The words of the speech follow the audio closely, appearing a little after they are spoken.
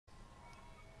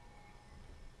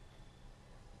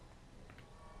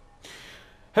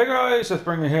Hey guys,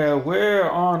 Sethbringer here. We're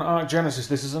on Arc Genesis.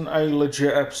 This isn't a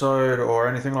legit episode or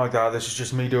anything like that. This is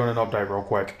just me doing an update real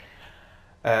quick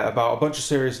about a bunch of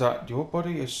series that your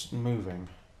body is moving.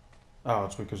 Oh,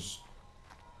 it's because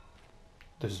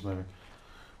this is moving.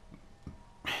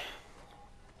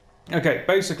 Okay,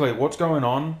 basically, what's going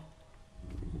on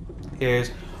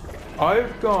is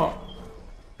I've got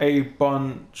a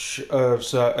bunch of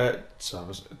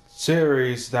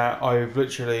series that I've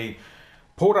literally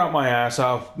pulled out my ass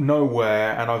out of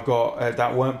nowhere, and I've got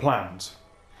that weren't planned.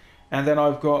 And then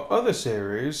I've got other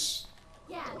series.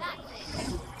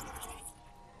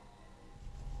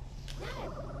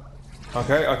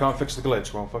 Okay, I can't fix the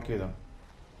glitch. Well, fuck you then.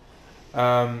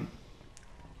 And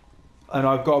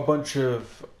I've got a bunch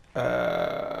of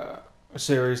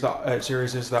series that I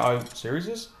series is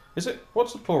it?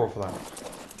 What's the plural for that?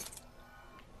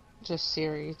 Just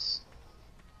series.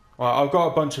 Well, I've got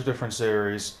a bunch of different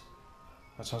series.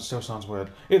 Still sounds weird.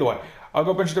 Either way, I've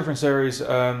got a bunch of different series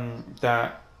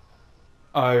that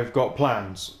I've got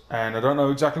plans, and I don't know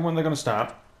exactly when they're going to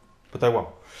start, but they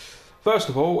will. First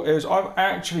of all, is I've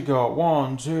actually got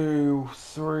 4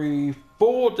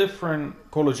 different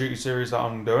Call of Duty series that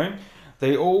I'm doing.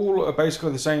 They all are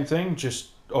basically the same thing, just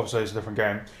obviously it's a different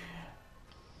game.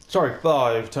 Sorry,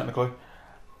 5 technically.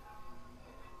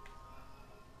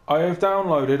 I have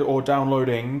downloaded or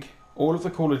downloading all of the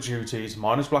Call of Duties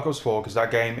minus Black Ops 4 because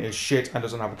that game is shit and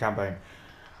doesn't have a campaign.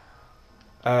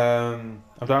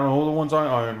 I've done all the ones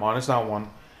I own minus that one,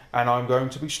 and I'm going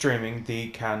to be streaming the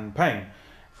campaign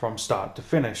from start to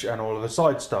finish and all of the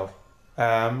side stuff.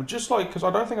 Just like, because I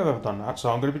don't think I've ever done that,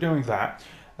 so I'm going to be doing that.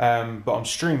 But I'm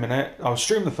streaming it. I'll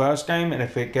stream the first game, and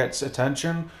if it gets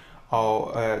attention,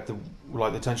 the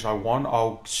attention I want,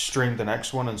 I'll stream the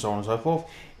next one, and so on and so forth.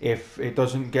 If it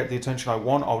doesn't get the attention I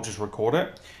want, I'll just record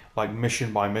it, like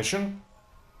mission by mission.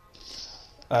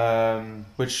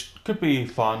 Which could be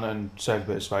fun and save a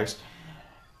bit of space.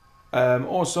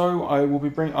 Also, I will be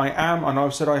bringing. I know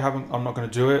I've said I'm not going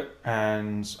to do it,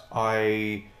 and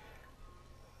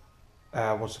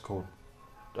what's it called?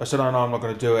 I said I know I'm not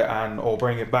going to do it or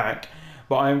bring it back,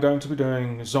 but I am going to be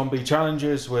doing zombie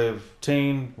challenges with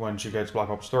Teen when she gets Black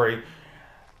Ops 3,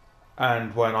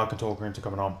 and when I can talk her into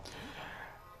coming on.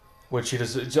 Which she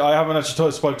does. I haven't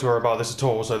actually spoke to her about this at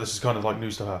all, so this is kind of like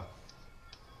news to her.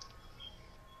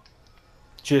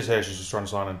 She is here. She's just trying to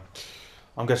sign in.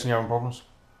 I'm guessing you're having problems.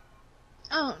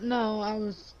 Oh no,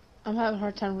 I'm having a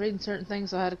hard time reading certain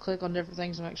things, so I had to click on different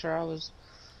things to make sure I was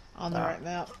on the Ah. right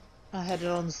map. I had it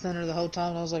on the center the whole time,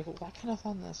 and I was like, why can't I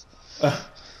find this?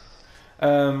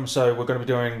 So we're going to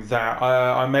be doing that.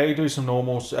 I may do some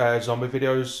normal zombie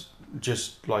videos,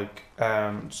 just like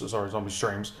zombie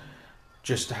streams,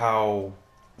 just how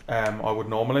I would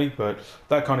normally, but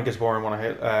that kind of gets boring when I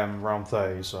hit round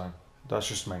 30. So that's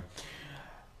just me.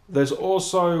 There's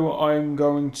also I'm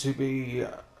going to be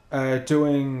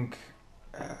doing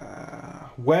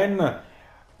when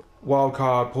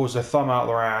Wildcard pulls their thumb out of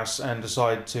their ass and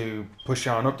decide to push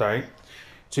out an update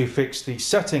to fix the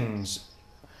settings,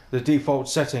 the default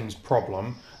settings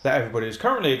problem that everybody is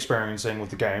currently experiencing with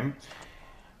the game.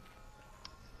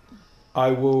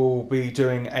 I will be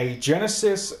doing a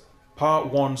Genesis Part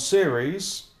 1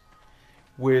 series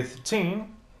with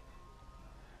Teen,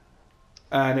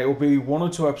 and it will be 1 or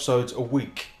 2 episodes a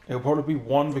week. It'll probably be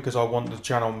 1 because I want the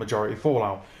channel majority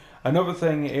Fallout. Another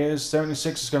thing is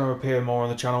 76 is going to appear more on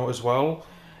the channel as well,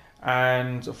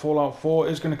 and Fallout 4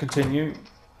 is going to continue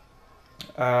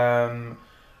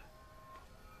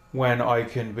when I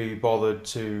can be bothered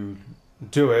to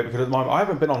do it, because at the moment I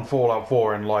haven't been on Fallout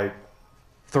 4 in like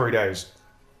 3 days,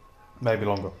 maybe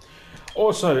longer.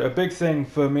 Also, a big thing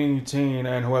for me, Teen,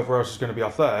 and whoever else is going to be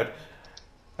our third,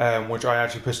 which I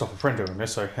actually pissed off a friend doing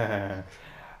this, so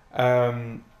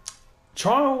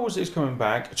Trials is coming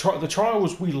back. The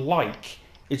Trials we like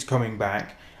is coming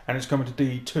back, and it's coming to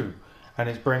D2, and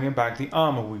it's bringing back the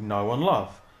armor we know and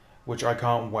love, which I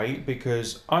can't wait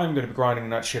because I'm going to be grinding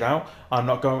that shit out. I'm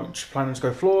not planning to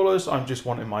go flawless. I'm just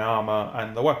wanting my armor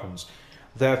and the weapons.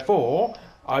 Therefore,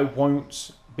 I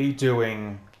won't be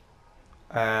doing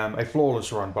a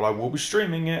flawless run, but I will be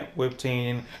streaming it with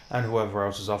Teen and whoever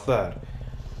else is our third.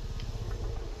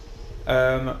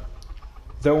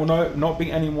 There will not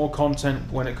be any more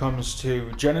content when it comes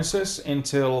to Genesis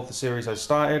until the series has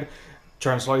started.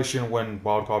 Translation, when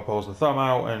Wildcard pulls the thumb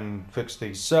out and fix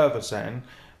the server setting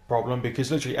problem,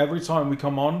 because literally every time we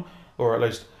come on, or at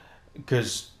least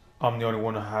because I'm the only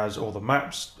one who has all the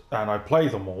maps and I play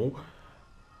them all,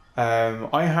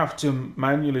 I have to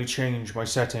manually change my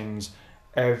settings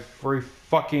every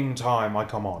fucking time I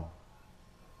come on.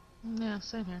 Yeah,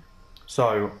 same here.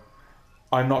 So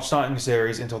I'm not starting a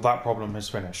series until that problem is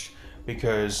finished.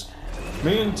 Because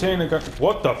me and Tina go...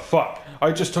 What the fuck?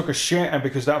 I just took a shit, and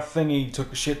because that thingy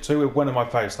took a shit too, it went in my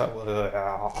face. That was...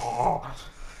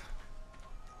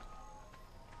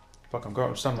 Fuck,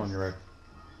 I'm standing on your head.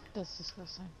 That's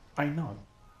disgusting. I know.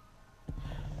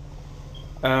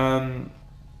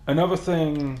 Another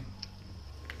thing...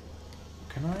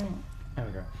 Can I... There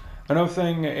we go. Another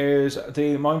thing is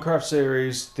the Minecraft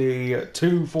series, the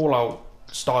 2 Fallout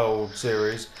style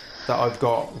series that I've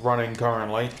got running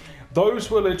currently.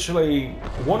 Those were literally...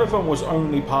 One of them was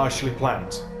only partially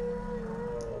planned.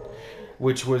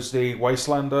 Which was the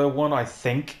Wastelander one, I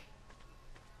think.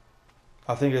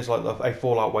 I think it's like a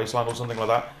Fallout Wasteland or something like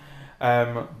that.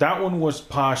 That one was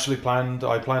partially planned.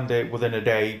 I planned it within a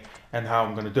day and how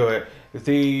I'm going to do it.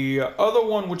 The other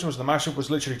one, which was the mashup, was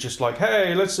literally just like,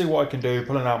 hey, let's see what I can do,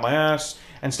 pulling out my ass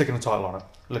and sticking a title on it.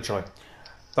 Literally.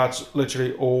 That's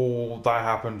literally all that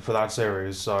happened for that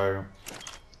series, so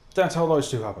that's how those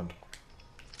two happened.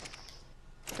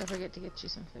 Don't forget to get you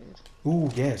some food. Ooh,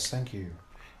 yes, thank you.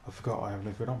 I forgot I have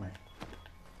no food on me.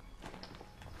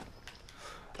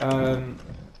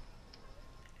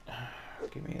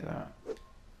 Give me that.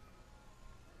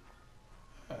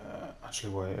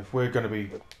 Actually, wait, if we're going to be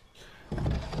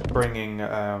bringing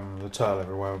the turtle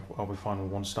everywhere, I'll be fine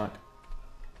with 1 stack.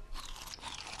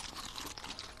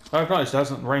 I've noticed it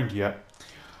hasn't rained yet.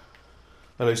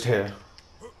 At least here.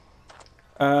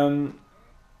 I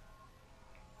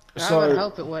would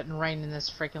hope it wouldn't rain in this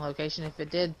freaking location. If it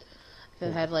did, if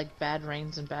it had like bad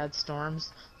rains and bad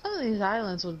storms, some of these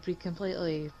islands would be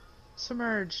completely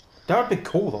submerged. That would be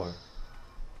cool though.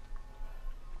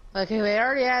 Like, they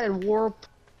already added warp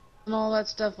and all that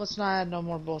stuff. Let's not add no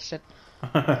more bullshit.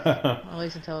 At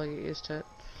least until we get used to it.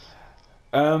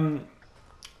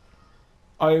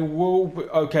 I will be,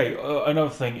 okay,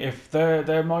 another thing, if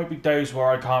there might be days where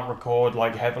I can't record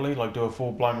like heavily, like do a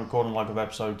full blind recording like of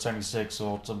episode 76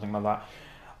 or something like that,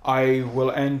 I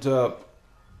will end up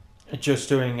just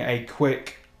doing a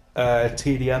quick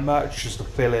TDM match just to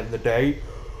fill in the day.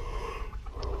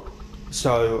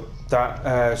 So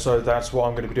that's what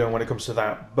I'm going to be doing when it comes to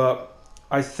that. But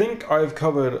I think I've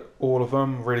covered all of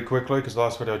them really quickly because the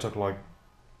last video took like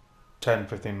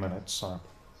 10-15 minutes, so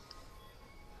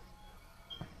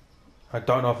I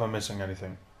don't know if I'm missing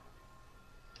anything.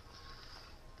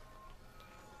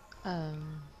 Oh,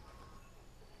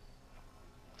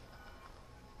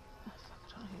 fuck,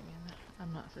 don't hit me in there.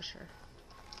 I'm not for sure.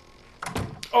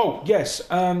 Oh, yes.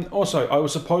 Also, I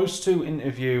was supposed to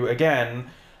interview, again,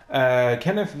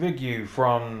 Kenneth Vigu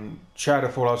from Shadow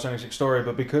Fallout 76 Story,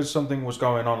 but because something was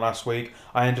going on last week,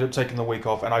 I ended up taking the week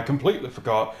off, and I completely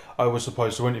forgot I was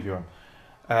supposed to interview him.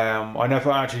 I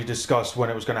never actually discussed when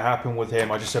it was going to happen with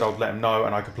him. I just said I'd let him know,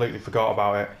 and I completely forgot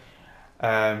about it.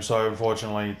 So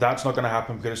unfortunately, that's not going to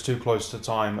happen because it's too close to the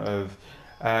time of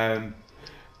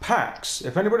PAX.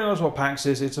 If anybody knows what PAX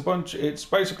is, it's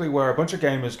basically where a bunch of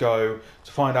gamers go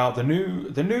to find out the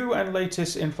new and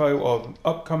latest info of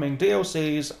upcoming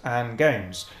DLCs and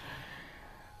games.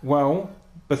 Well,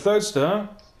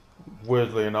 Bethesda,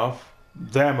 weirdly enough,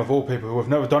 them of all people who have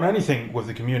never done anything with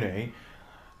the community,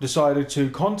 decided to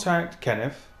contact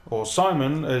Kenneth, or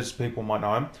Simon as people might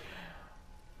know him,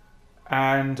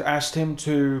 and asked him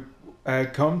to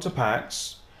come to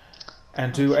PAX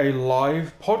and do a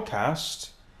live podcast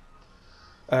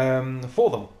for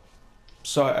them.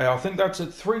 So I think that's at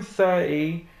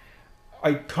 3:30.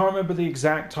 I can't remember the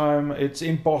exact time. It's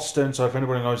in Boston, so if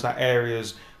anybody knows that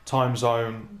area's time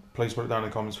zone, please put it down in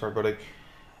the comments for everybody.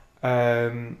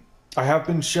 I have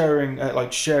been retweeting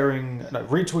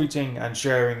and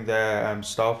sharing their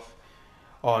stuff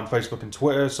on Facebook and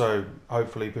Twitter, so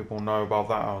hopefully people know about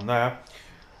that on there.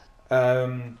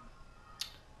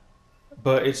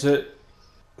 But it's at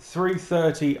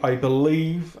 3:30, I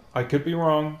believe, I could be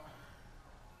wrong,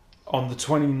 on the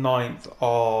 29th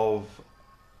of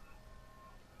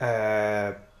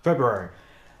February.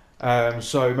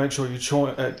 So make sure you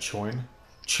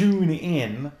tune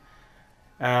in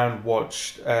and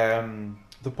watch the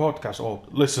podcast, or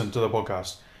listen to the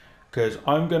podcast, because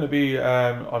I'm going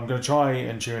to try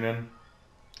and tune in,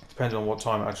 depending on what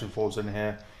time it actually falls in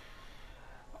here.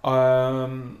 I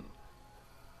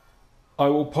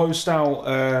will post out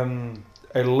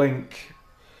a link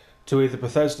to either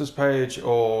Bethesda's page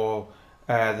or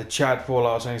the Chad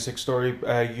Fallout 76 Story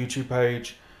YouTube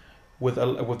page with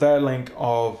their link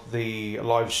of the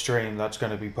live stream that's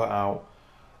going to be put out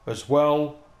as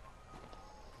well.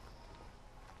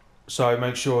 So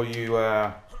make sure you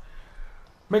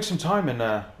make some time in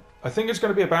there. I think it's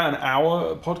going to be about an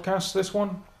hour podcast, this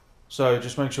one. So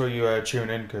just make sure you tune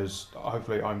in, because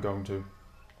hopefully I'm going to.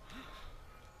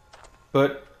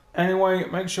 But anyway,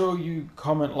 make sure you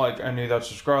comment, like, and hit that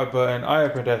subscribe button. I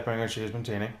have been Deathbringer. She has been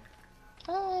Teeny.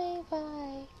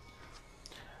 Bye.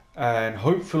 And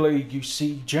hopefully you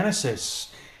see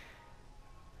Genesis.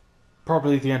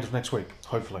 Probably at the end of next week.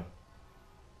 Hopefully.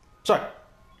 So,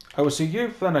 I will see you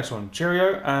for the next one.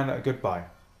 Cheerio and goodbye.